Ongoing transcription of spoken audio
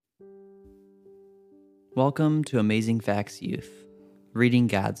Welcome to Amazing Facts Youth, reading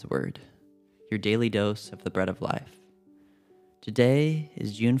God's Word, your daily dose of the bread of life. Today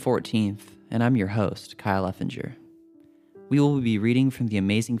is June 14th, and I'm your host, Kyle Effinger. We will be reading from the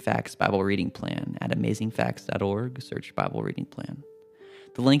Amazing Facts Bible Reading Plan at amazingfacts.org, search Bible Reading Plan.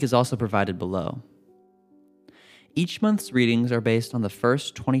 The link is also provided below. Each month's readings are based on the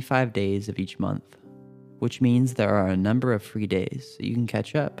first 25 days of each month, which means there are a number of free days so you can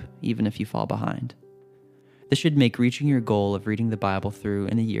catch up, even if you fall behind. This should make reaching your goal of reading the Bible through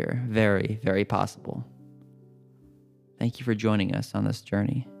in a year very, very possible. Thank you for joining us on this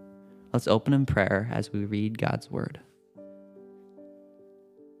journey. Let's open in prayer as we read God's Word.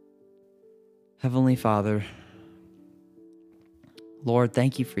 Heavenly Father, Lord,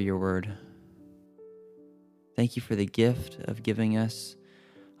 thank you for your Word. Thank you for the gift of giving us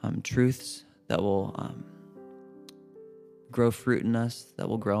truths that will grow fruit in us, that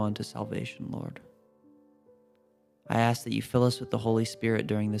will grow into salvation, Lord. I ask that you fill us with the Holy Spirit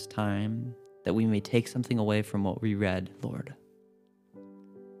during this time, that we may take something away from what we read, Lord.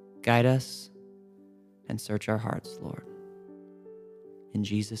 Guide us and search our hearts, Lord. In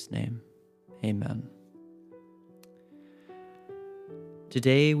Jesus' name, amen.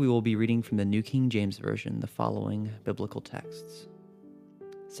 Today we will be reading from the New King James Version the following biblical texts.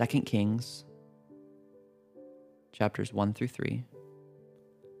 2 Kings, chapters 1 through 3,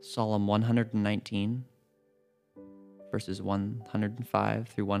 Psalm 119, verses 105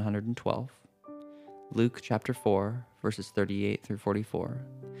 through 112, Luke chapter 4, verses 38 through 44,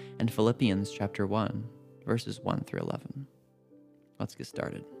 and Philippians chapter 1, verses 1 through 11. Let's get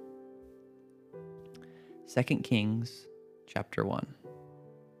started. 2 Kings chapter 1.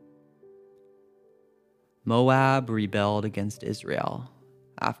 Moab rebelled against Israel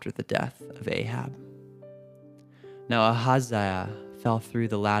after the death of Ahab. Now Ahaziah fell through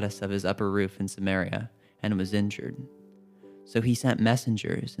the lattice of his upper roof in Samaria and was injured. So he sent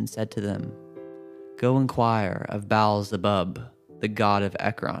messengers and said to them, "Go inquire of Baal-zebub, the god of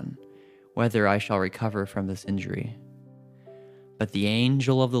Ekron, whether I shall recover from this injury." But the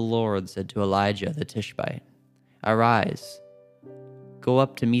angel of the Lord said to Elijah the Tishbite, "Arise, go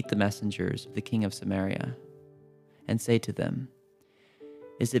up to meet the messengers of the king of Samaria, and say to them,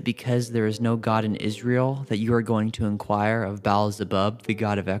 Is it because there is no God in Israel that you are going to inquire of Baal-zebub, the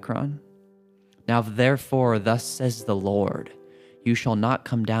god of Ekron? Now therefore thus says the Lord, you shall not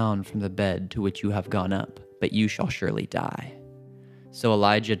come down from the bed to which you have gone up, but you shall surely die." So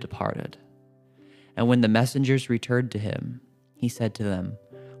Elijah departed. And when the messengers returned to him, he said to them,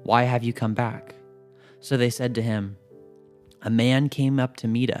 "Why have you come back?" So they said to him, "A man came up to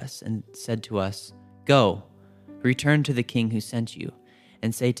meet us and said to us, 'Go, return to the king who sent you,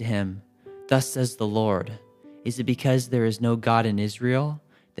 and say to him, Thus says the Lord, is it because there is no God in Israel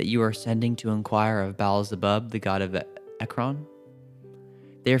that you are sending to inquire of Baal-zebub, the god of Ekron?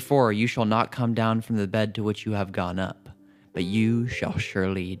 Therefore you shall not come down from the bed to which you have gone up, but you shall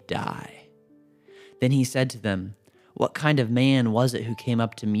surely die.' Then he said to them, 'What kind of man was it who came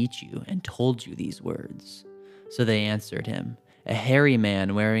up to meet you and told you these words?' So they answered him, 'A hairy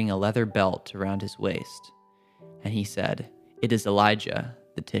man wearing a leather belt around his waist.' And he said, 'It is Elijah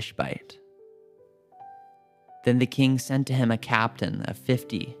the Tishbite.' Then the king sent to him a captain of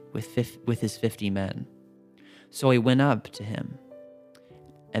 50 with his 50 men. So he went up to him,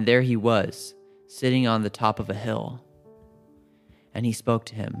 and there he was, sitting on the top of a hill. And he spoke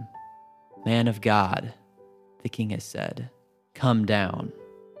to him, 'Man of God, the king has said, come down.'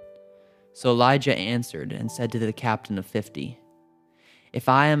 So Elijah answered and said to the captain of 50, 'If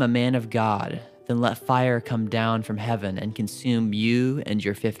I am a man of God, then let fire come down from heaven and consume you and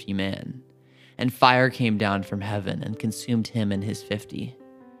your 50 men.' And fire came down from heaven and consumed him and his 50.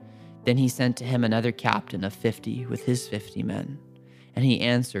 Then he sent to him another captain of 50 with his 50 men. And he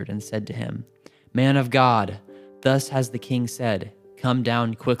answered and said to him, 'Man of God, thus has the king said, come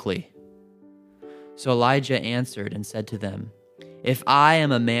down quickly.' So Elijah answered and said to them, 'If I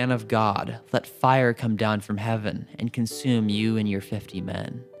am a man of God, let fire come down from heaven and consume you and your 50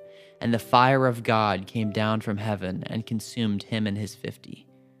 men.' And the fire of God came down from heaven and consumed him and his 50.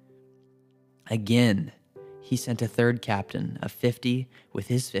 Again, he sent a third captain of 50 with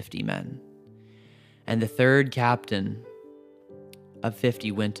his 50 men. And the third captain of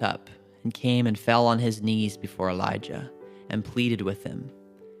 50 went up and came and fell on his knees before Elijah and pleaded with him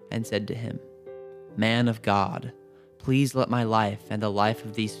and said to him, 'Man of God, please let my life and the life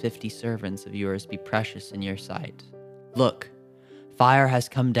of these 50 servants of yours be precious in your sight. Look, fire has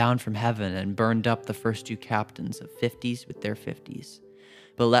come down from heaven and burned up the first 2 captains of 50s with their 50s.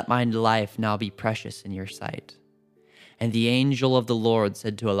 But let my life now be precious in your sight.' And the angel of the Lord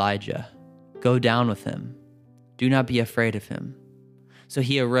said to Elijah, Go down with him. Do not be afraid of him." So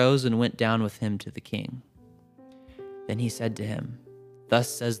he arose and went down with him to the king. Then he said to him, "Thus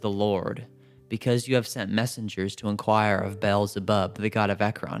says the Lord, because you have sent messengers to inquire of Beelzebub, the god of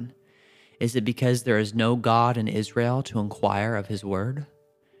Ekron, is it because there is no God in Israel to inquire of his word?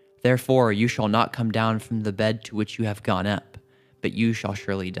 Therefore you shall not come down from the bed to which you have gone up, but you shall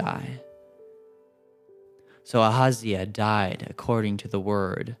surely die." So Ahaziah died according to the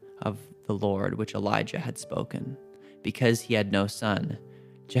word of the Lord which Elijah had spoken. Because he had no son,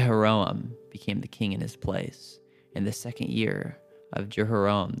 Jehoram became the king in his place, in the 2nd year of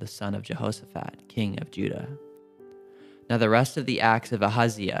Jehoram the son of Jehoshaphat, king of Judah. Now the rest of the acts of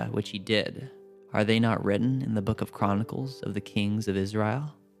Ahaziah which he did, are they not written in the book of Chronicles of the kings of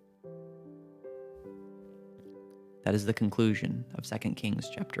Israel? That is the conclusion of 2 Kings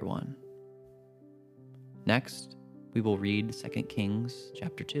chapter 1. Next, we will read 2 Kings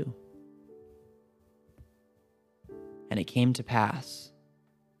chapter 2. And it came to pass,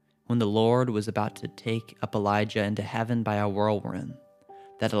 when the Lord was about to take up Elijah into heaven by a whirlwind,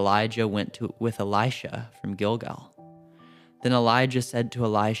 that Elijah went with Elisha from Gilgal. Then Elijah said to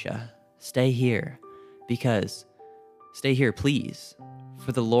Elisha, Stay here, please,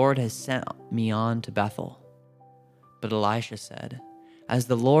 for the Lord has sent me on to Bethel." But Elisha said, "As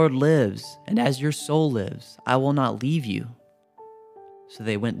the Lord lives, and as your soul lives, I will not leave you." So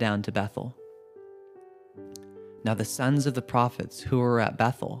they went down to Bethel. Now the sons of the prophets who were at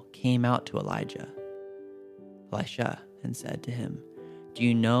Bethel came out to Elisha, and said to him, "Do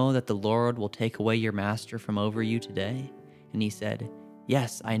you know that the Lord will take away your master from over you today?" And he said,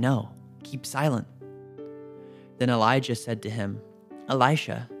 "Yes, I know. Keep silent." Then Elijah said to him,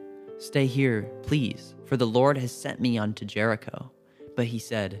 "Elisha, stay here, please, for the Lord has sent me unto Jericho." But he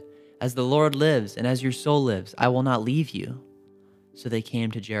said, "As the Lord lives, and as your soul lives, I will not leave you." So they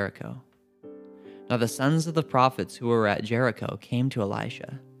came to Jericho. Now the sons of the prophets who were at Jericho came to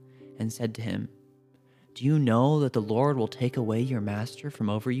Elisha, and said to him, "Do you know that the Lord will take away your master from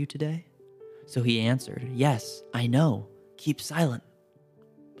over you today?" So he answered, "Yes, I know. Keep silent."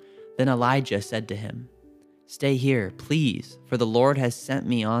 Then Elijah said to him, "Stay here, please, for the Lord has sent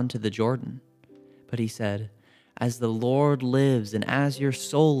me on to the Jordan." But he said, "As the Lord lives, and as your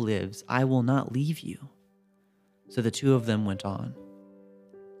soul lives, I will not leave you." So the two of them went on.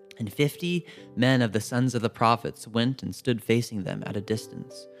 And 50 men of the sons of the prophets went and stood facing them at a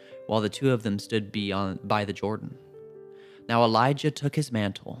distance, while the two of them stood by the Jordan. Now Elijah took his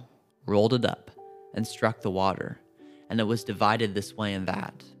mantle, rolled it up, and struck the water, and it was divided this way and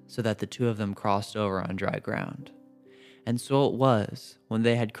that, so that the two of them crossed over on dry ground. And so it was, when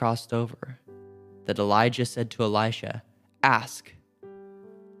they had crossed over, that Elijah said to Elisha, "Ask,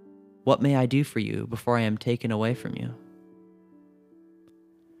 what may I do for you before I am taken away from you?"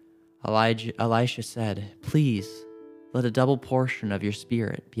 Elisha said, "Please, let a double portion of your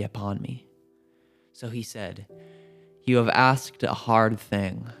spirit be upon me." So he said, "You have asked a hard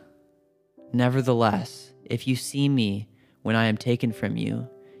thing. Nevertheless, if you see me when I am taken from you,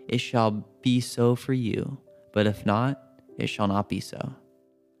 it shall be so for you, but if not, it shall not be so."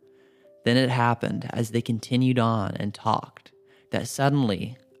 Then it happened, as they continued on and talked, that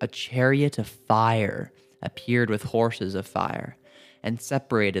suddenly a chariot of fire appeared with horses of fire, and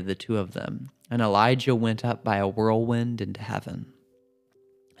separated the two of them, and Elijah went up by a whirlwind into heaven.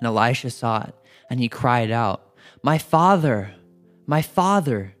 And Elisha saw it, and he cried out, my father,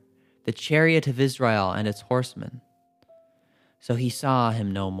 the chariot of Israel and its horsemen." So he saw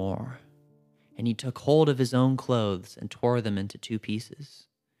him no more, and he took hold of his own clothes and tore them into 2 pieces.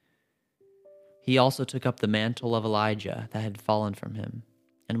 He also took up the mantle of Elijah that had fallen from him,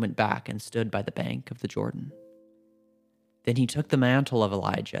 and went back and stood by the bank of the Jordan. Then he took the mantle of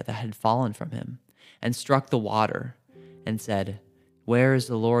Elijah that had fallen from him, and struck the water, and said, "Where is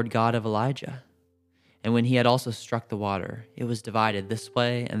the Lord God of Elijah?" And when he had also struck the water, it was divided this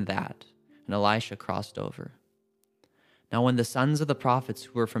way and that, and Elisha crossed over. Now when the sons of the prophets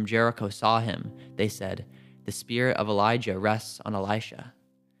who were from Jericho saw him, they said, "The spirit of Elijah rests on Elisha."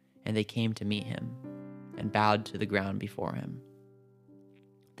 And they came to meet him, and bowed to the ground before him.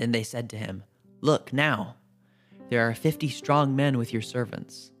 Then they said to him, "Look now, there are 50 strong men with your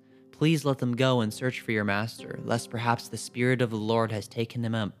servants. Please let them go and search for your master, lest perhaps the Spirit of the Lord has taken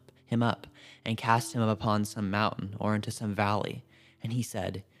him up and cast him up upon some mountain or into some valley." And he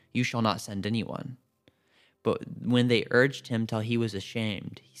said, "You shall not send anyone." But when they urged him till he was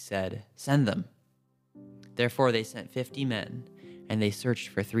ashamed, he said, "Send them." Therefore they sent 50 men, and they searched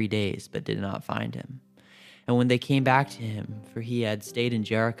for 3 days, but did not find him. And when they came back to him, for he had stayed in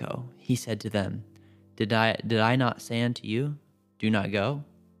Jericho, he said to them, Did I not say unto you, do not go?"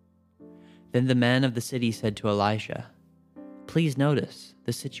 Then the men of the city said to Elisha, "Please notice,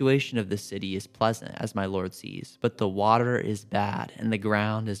 the situation of this city is pleasant, as my lord sees, but the water is bad and the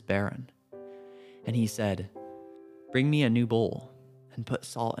ground is barren." And he said, "Bring me a new bowl and put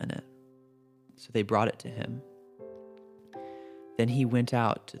salt in it." So they brought it to him. Then he went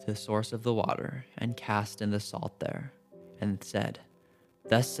out to the source of the water and cast in the salt there, and said,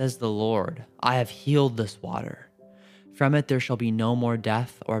 "Thus says the Lord, I have healed this water. From it there shall be no more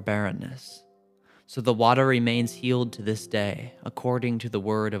death or barrenness." So the water remains healed to this day, according to the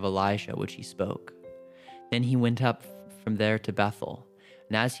word of Elisha which he spoke. Then he went up from there to Bethel,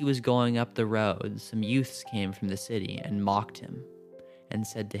 and as he was going up the road, some youths came from the city and mocked him, and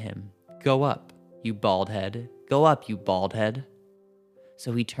said to him, "Go up, you bald head, go up, you bald head."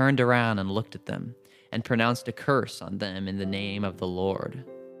 So he turned around and looked at them, and pronounced a curse on them in the name of the Lord.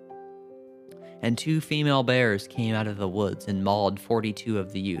 And 2 female bears came out of the woods and mauled 42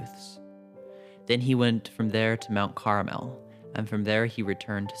 of the youths. Then he went from there to Mount Carmel, and from there he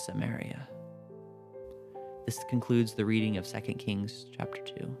returned to Samaria. This concludes the reading of 2 Kings chapter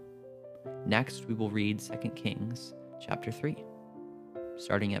 2. Next, we will read 2 Kings chapter 3,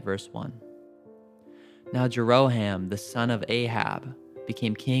 starting at verse 1. Now Jeroham, the son of Ahab,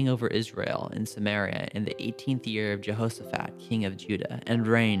 became king over Israel in Samaria in the 18th year of Jehoshaphat, king of Judah, and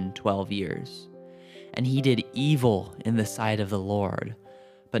reigned 12 years. And he did evil in the sight of the Lord,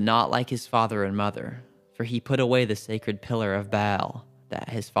 but not like his father and mother, for he put away the sacred pillar of Baal that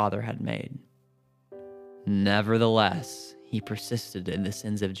his father had made. Nevertheless, he persisted in the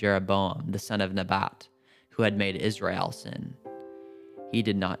sins of Jeroboam, the son of Nebat, who had made Israel sin. He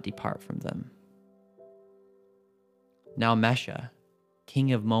did not depart from them. Now Mesha,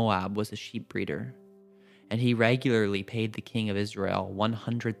 king of Moab, was a sheep breeder, and he regularly paid the king of Israel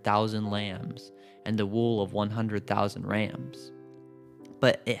 100,000 lambs and the wool of 100,000 rams.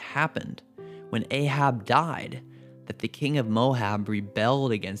 But it happened, when Ahab died, that the king of Moab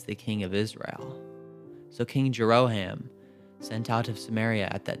rebelled against the king of Israel. So King Jeroham sent out of Samaria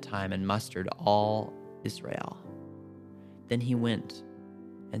at that time and mustered all Israel. Then he went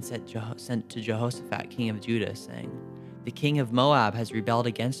and sent to Jehoshaphat, king of Judah, saying, "The king of Moab has rebelled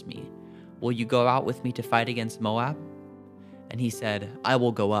against me. Will you go out with me to fight against Moab?" And he said, "I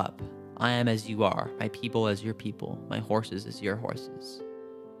will go up. I am as you are, my people as your people, my horses as your horses."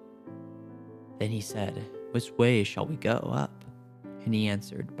 Then he said, "Which way shall we go up?" And he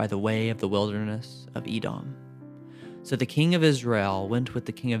answered, "By the way of the wilderness of Edom." So the king of Israel went with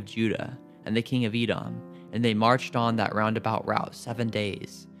the king of Judah and the king of Edom, and they marched on that roundabout route 7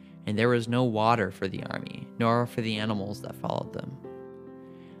 days, and there was no water for the army, nor for the animals that followed them.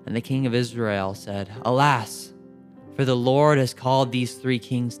 And the king of Israel said, "Alas, for the Lord has called these 3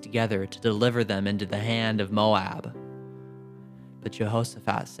 kings together to deliver them into the hand of Moab." But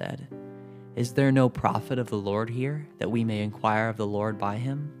Jehoshaphat said, "Is there no prophet of the Lord here, that we may inquire of the Lord by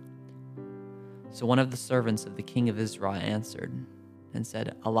him?" So one of the servants of the king of Israel answered and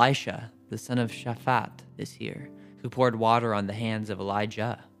said, "Elisha, the son of Shaphat, is here, who poured water on the hands of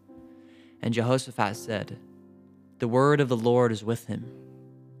Elijah." And Jehoshaphat said, "The word of the Lord is with him."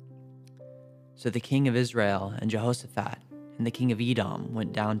 So the king of Israel and Jehoshaphat and the king of Edom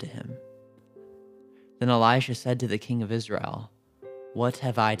went down to him. Then Elisha said to the king of Israel, "What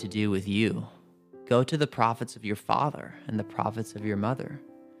have I to do with you? Go to the prophets of your father and the prophets of your mother."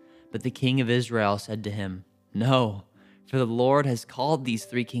 But the king of Israel said to him, "No, for the Lord has called these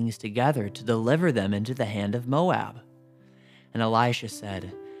 3 kings together to deliver them into the hand of Moab." And Elisha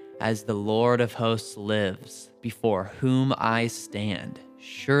said, "As the Lord of hosts lives, before whom I stand,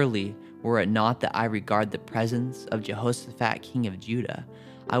 surely were it not that I regard the presence of Jehoshaphat king of Judah,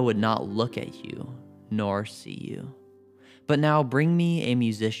 I would not look at you nor see you. But now bring me a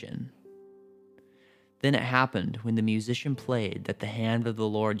musician." Then it happened, when the musician played, that the hand of the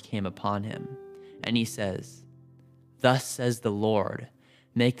Lord came upon him. And he says, "Thus says the Lord,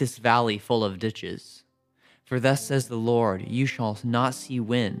 make this valley full of ditches. For thus says the Lord, you shall not see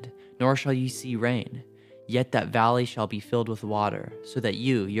wind, nor shall you see rain. Yet that valley shall be filled with water, so that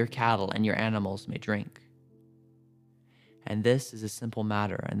you, your cattle, and your animals may drink. And this is a simple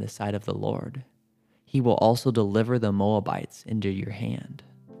matter in the sight of the Lord. He will also deliver the Moabites into your hand.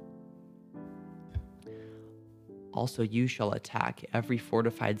 Also you shall attack every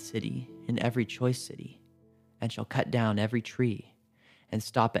fortified city and every choice city, and shall cut down every tree, and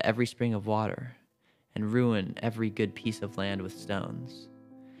stop at every spring of water, and ruin every good piece of land with stones."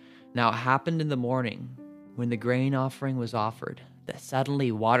 Now it happened in the morning, when the grain offering was offered, that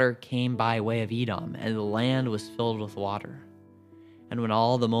suddenly water came by way of Edom, and the land was filled with water. And when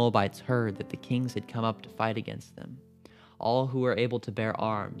all the Moabites heard that the kings had come up to fight against them, All who were able to bear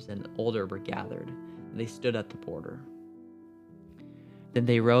arms and older were gathered, and they stood at the border. Then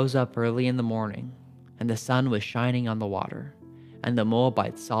they rose up early in the morning, and the sun was shining on the water, and the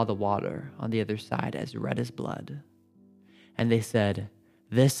Moabites saw the water on the other side as red as blood. And they said,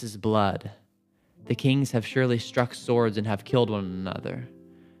 "This is blood. The kings have surely struck swords and have killed one another.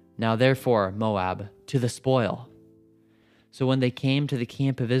 Now therefore, Moab, to the spoil." So when they came to the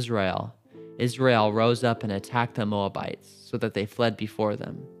camp of Israel, Israel rose up and attacked the Moabites, so that they fled before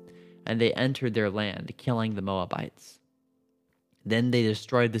them, and they entered their land, killing the Moabites. Then they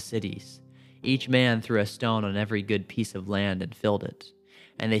destroyed the cities. Each man threw a stone on every good piece of land and filled it.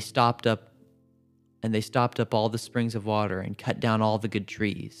 And they stopped up all the springs of water and cut down all the good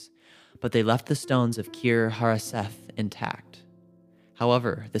trees. But they left the stones of Kir Hareseth intact.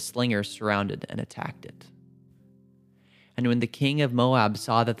 However, the slingers surrounded and attacked it. And when the king of Moab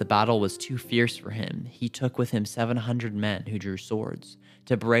saw that the battle was too fierce for him, he took with him 700 men who drew swords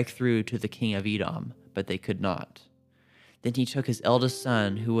to break through to the king of Edom, but they could not. Then he took his eldest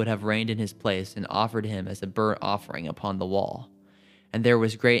son, who would have reigned in his place, and offered him as a burnt offering upon the wall. And there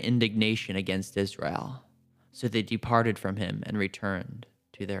was great indignation against Israel. So they departed from him and returned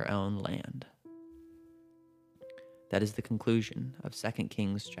to their own land. That is the conclusion of 2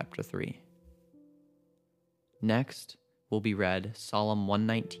 Kings chapter 3. Next will be read Psalm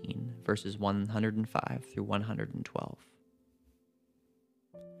 119, verses 105 through 112.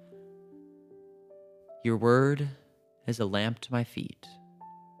 Your word is a lamp to my feet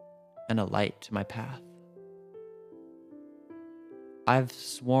and a light to my path. I've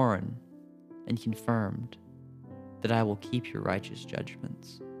sworn and confirmed that I will keep your righteous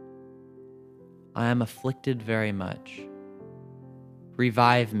judgments. I am afflicted very much.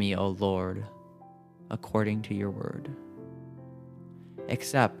 Revive me, O Lord, according to your word.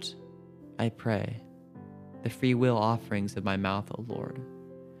 Accept, I pray, the freewill offerings of my mouth, O Lord,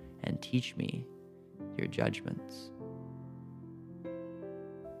 and teach me your judgments.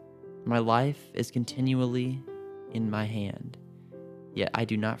 My life is continually in my hand, yet I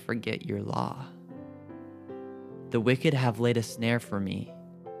do not forget your law. The wicked have laid a snare for me,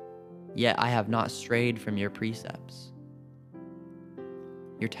 yet I have not strayed from your precepts.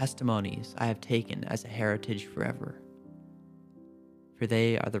 Your testimonies I have taken as a heritage forever, for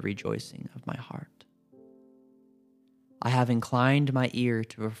they are the rejoicing of my heart. I have inclined my ear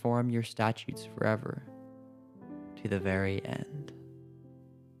to perform your statutes forever, to the very end.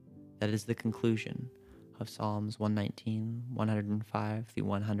 That is the conclusion of Psalms 119, 105 through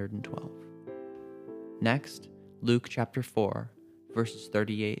 112. Next, Luke chapter 4, verses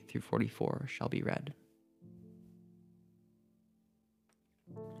 38 through 44 shall be read.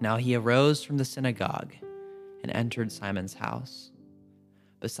 Now he arose from the synagogue and entered Simon's house.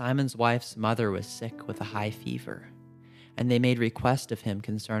 But Simon's wife's mother was sick with a high fever, and they made request of him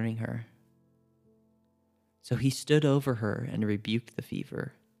concerning her. So he stood over her and rebuked the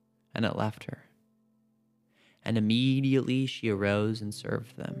fever, and it left her. And immediately she arose and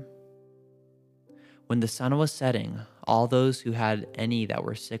served them. When the sun was setting, all those who had any that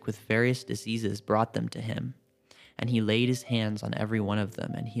were sick with various diseases brought them to him, and he laid his hands on every one of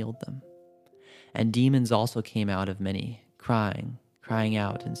them and healed them. And demons also came out of many, crying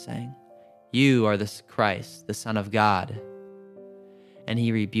out and saying, "You are the Christ, the Son of God." And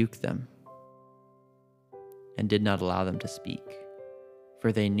he rebuked them and did not allow them to speak,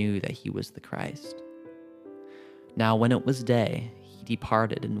 for they knew that he was the Christ. Now when it was day, he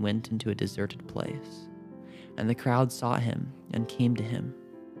departed and went into a deserted place. And the crowd sought him and came to him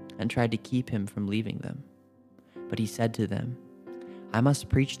and tried to keep him from leaving them. But he said to them, "I must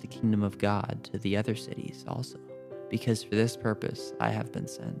preach the kingdom of God to the other cities also, because for this purpose I have been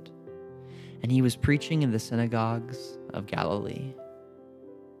sent." And he was preaching in the synagogues of Galilee.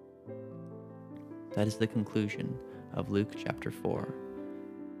 That is the conclusion of Luke chapter 4,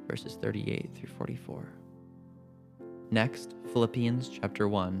 verses 38 through 44. Next, Philippians chapter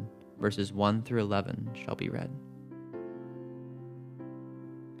 1, verses 1 through 11 shall be read.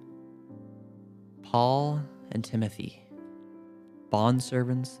 Paul and Timothy,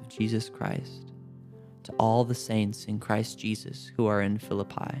 bondservants of Jesus Christ, to all the saints in Christ Jesus who are in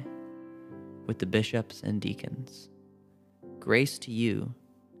Philippi, with the bishops and deacons. Grace to you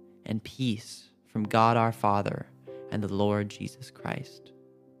and peace from God our Father and the Lord Jesus Christ.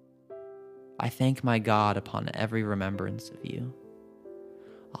 I thank my God upon every remembrance of you,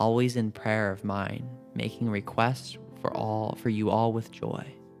 always in prayer of mine, making requests for you all with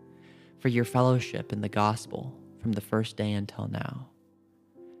joy, for your fellowship in the gospel from the first day until now,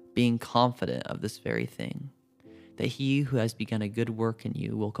 being confident of this very thing, that he who has begun a good work in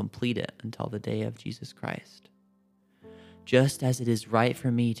you will complete it until the day of Jesus Christ. just as it is right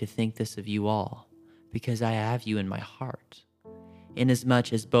for me to think this of you all, because I have you in my heart,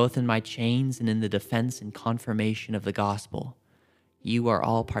 inasmuch as both in my chains and in the defense and confirmation of the gospel, you are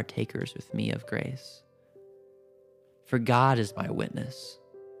all partakers with me of grace. For God is my witness,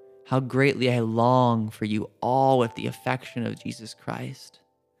 how greatly I long for you all with the affection of Jesus Christ.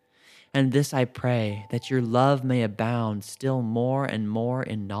 And this I pray, that your love may abound still more and more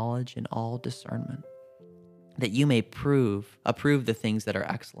in knowledge and all discernment, that you may approve the things that are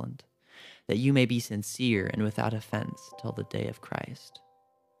excellent, that you may be sincere and without offense till the day of Christ,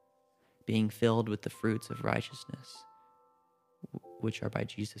 being filled with the fruits of righteousness, which are by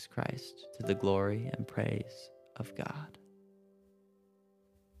Jesus Christ, to the glory and praise of God.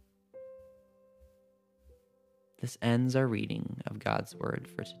 This ends our reading of God's word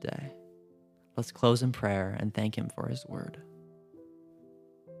for today. Let's close in prayer and thank him for his word.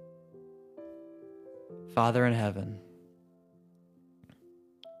 Father in heaven,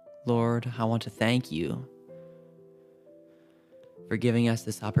 Lord, I want to thank you for giving us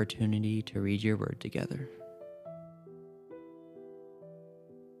this opportunity to read your word together.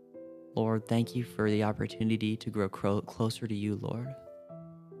 Lord, thank you for the opportunity to grow closer to you, Lord.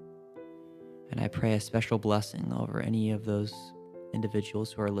 And I pray a special blessing over any of those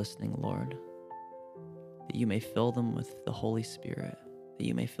individuals who are listening, Lord, that you may fill them with the Holy Spirit, that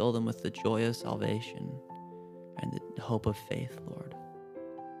you may fill them with the joy of salvation and the hope of faith, Lord.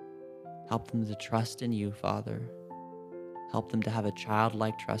 Help them to trust in you, Father. Help them to have a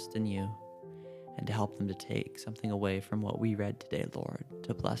childlike trust in you, and to help them to take something away from what we read today, Lord,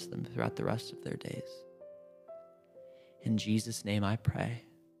 to bless them throughout the rest of their days. In Jesus' name I pray.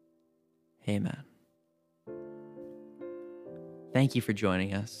 Amen. Thank you for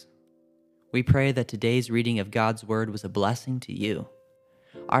joining us. We pray that today's reading of God's word was a blessing to you.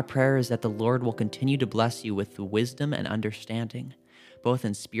 Our prayer is that the Lord will continue to bless you with the wisdom and understanding, both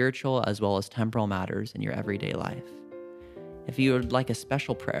in spiritual as well as temporal matters in your everyday life. If you would like a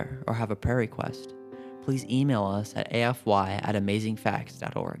special prayer or have a prayer request, please email us at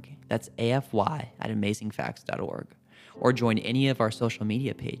afy@amazingfacts.org. That's afy@amazingfacts.org. Or join any of our social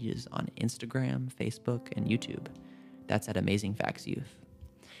media pages on Instagram, Facebook, and YouTube. That's at Amazing Facts Youth.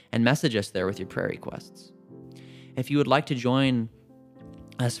 And message us there with your prayer requests. If you would like to join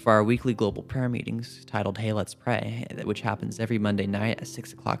us for our weekly global prayer meetings titled Hey, Let's Pray, which happens every Monday night at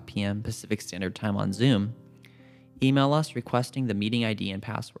 6 o'clock p.m. Pacific Standard Time on Zoom, email us requesting the meeting ID and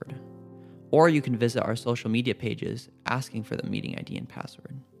password. Or you can visit our social media pages asking for the meeting ID and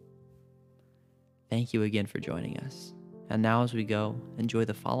password. Thank you again for joining us. And now as we go, enjoy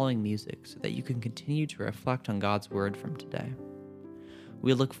the following music so that you can continue to reflect on God's word from today.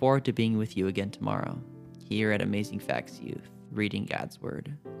 We look forward to being with you again tomorrow, here at Amazing Facts Youth, reading God's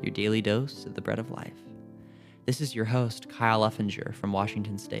word, your daily dose of the bread of life. This is your host, Kyle Effinger from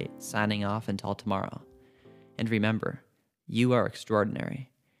Washington State, signing off until tomorrow. And remember, you are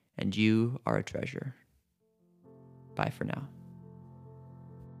extraordinary, and you are a treasure. Bye for now.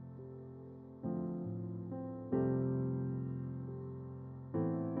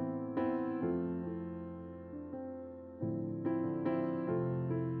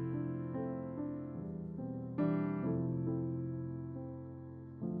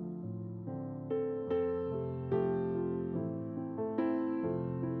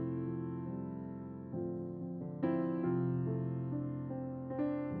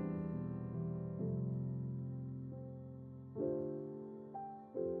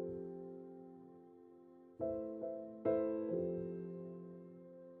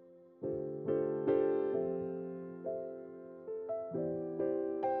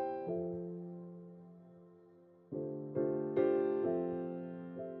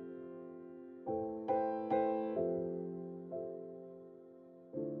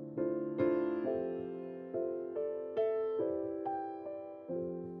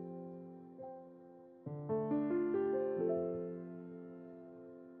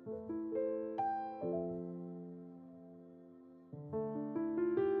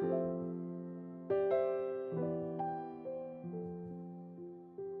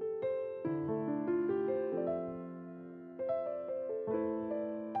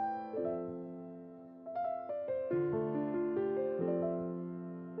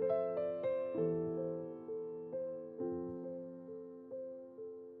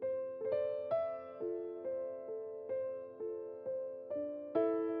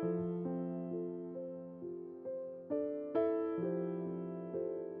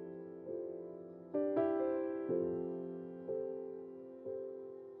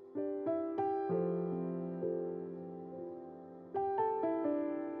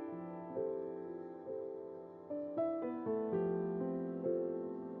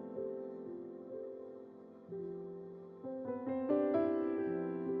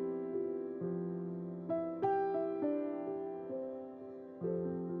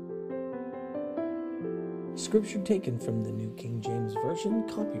 Scripture taken from the New King James Version,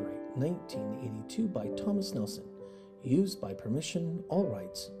 copyright 1982 by Thomas Nelson. Used by permission, all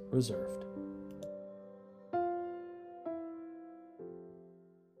rights reserved.